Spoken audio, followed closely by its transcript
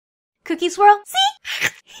Cookie Swirl. See?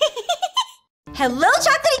 Hello,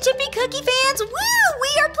 chocolatey chippy cookie fans! Woo! We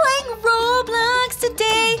are playing Roblox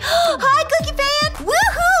today! Hi, cookie fan!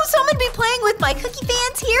 Woohoo! So I'm gonna be playing with my cookie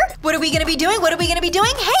fans here. What are we gonna be doing?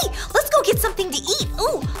 Hey, let's go get something to eat.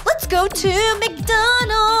 Ooh, let's go to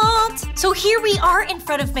McDonald's. So here we are in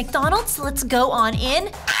front of McDonald's. Let's go on in.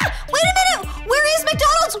 Wait a minute! Where is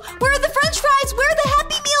McDonald's? Where are the French fries? Where are the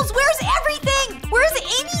Happy Meals? Where's everything? Where's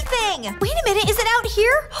anything? Wait a minute, is it out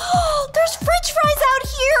here? Oh, there's French fries out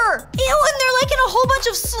here! Ew, and they're like in a whole bunch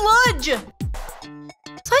of sludge.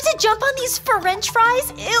 So I have to jump on these French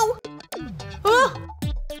fries? Ew.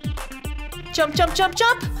 Jump, jump, jump,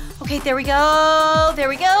 jump. Okay, there we go. There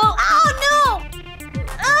we go. Oh, no.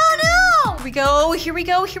 Oh, no. Here we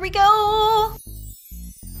go.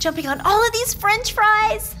 Jumping on all of these French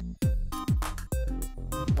fries.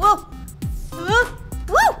 Whoa. Woo!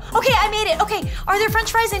 Okay, I made it. Okay, are there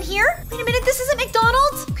French fries in here? Wait a minute, this isn't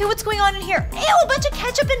McDonald's? Okay, what's going on in here? Ew, a bunch of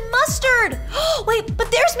ketchup and mustard. Wait,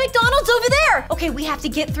 but there's McDonald's over there. Okay, we have to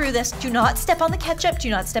get through this. Do not step on the ketchup. Do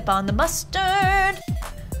not step on the mustard.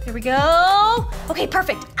 There we go. Okay,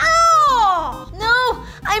 perfect. Oh, no,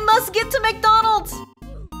 I must get to McDonald's.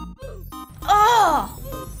 Oh.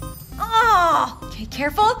 Okay,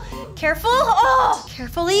 careful. Oh,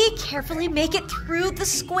 carefully make it through the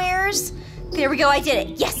squares. There we go, I did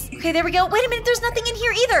it. Yes. Okay, there we go. Wait a minute, there's nothing in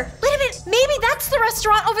here either. Wait a minute, maybe that's the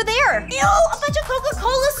restaurant over there. Ew, a bunch of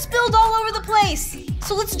Coca-Cola spilled all over the place.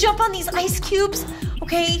 So let's jump on these ice cubes.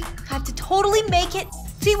 Okay, I have to totally make it.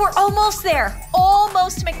 See, we're almost there.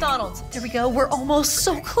 Almost to McDonald's. There we go, we're almost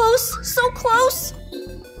so close.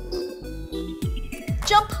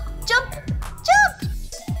 Jump.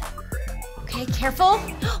 Okay, careful.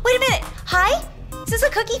 Wait a minute. Hi? Is this a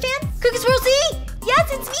cookie fan? Cookieswirlc?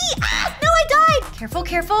 Yes, it's me. No, I died. Careful.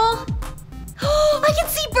 Oh, I can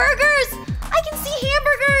see burgers. I can see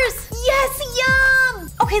hamburgers. Yes, yum.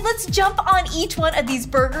 Okay, let's jump on each one of these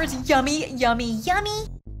burgers. Yummy.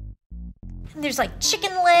 And there's like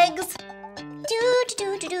chicken legs.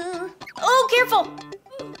 Oh, careful.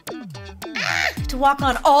 I have to walk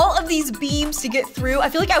on all of these beams to get through. I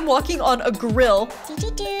feel like I'm walking on a grill.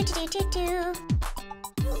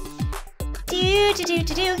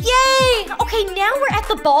 Yay! Okay, now we're at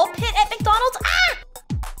the ball pit at McDonald's.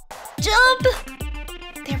 Jump!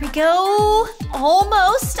 There we go.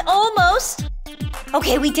 Almost.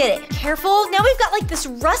 Okay, we did it. Careful. Now we've got like this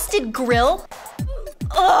rusted grill.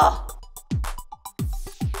 Ugh.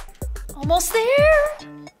 Almost there.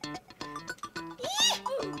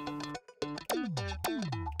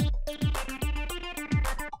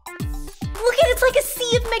 Look at it, it's like a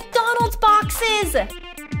sea of McDonald's boxes.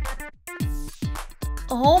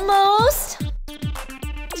 Almost.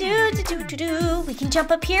 We can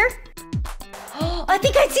jump up here. Oh, I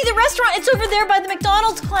think I see the restaurant. It's over there by the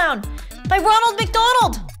McDonald's clown. By Ronald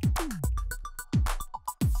McDonald.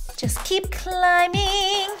 Just keep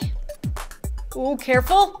climbing. Oh,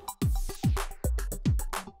 careful.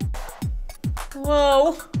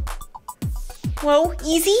 Whoa,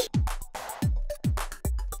 easy.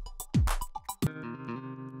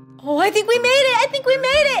 Oh, I think we made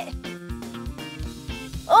it.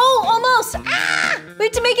 Oh, almost. We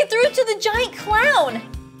have to make it through to the giant clown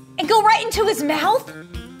and go right into his mouth.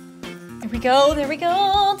 There we go.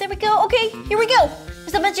 Okay, here we go.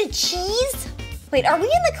 There's a bunch of cheese. Wait, are we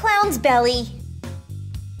in the clown's belly?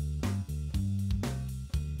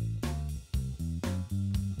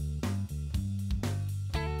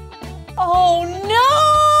 Oh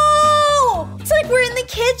no! It's like we're in the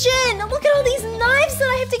kitchen. Look at all these knives that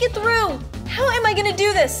I have to get through. How am I gonna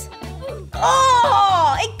do this?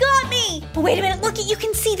 Oh, it got me. But wait a minute, look, you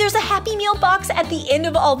can see there's a Happy Meal box at the end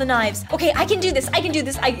of all the knives. Okay, I can do this.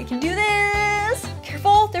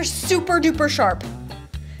 Careful, they're super duper sharp.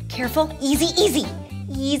 Careful, easy.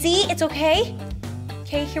 It's okay.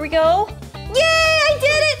 Okay, here we go. Yay, I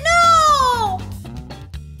did it, no!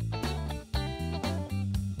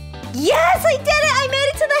 Yes, I did it, I made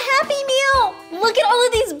it to the Happy Meal. Look at all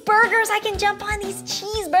of these burgers. I can jump on these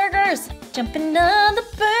cheeseburgers. Jumping on the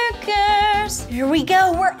burgers. Here we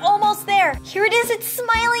go, we're almost there. Here it is, it's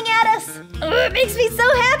smiling at us. Oh, it makes me so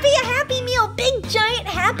happy, a Happy Meal, big giant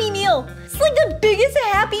Happy Meal. It's like the biggest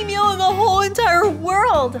Happy Meal in the whole entire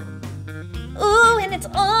world. Ooh, and it's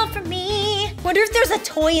all for me. Wonder if there's a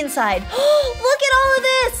toy inside. Oh, look at all of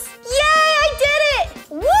this. Yay, I did it.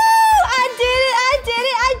 Woo, I did it.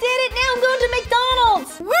 Now I'm going to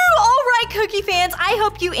McDonald's. Woo, all right, cookie fans. I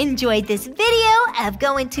hope you enjoyed this video of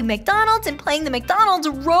going to McDonald's and playing the McDonald's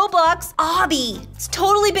Roblox Obby. It's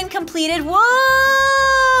totally been completed.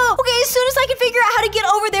 Whoa! Okay, as soon as I can figure out how to get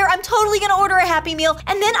over there, I'm totally gonna order a Happy Meal,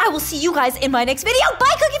 and then I will see you guys in my next video.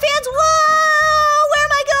 Bye, Cookie fans. Whoa!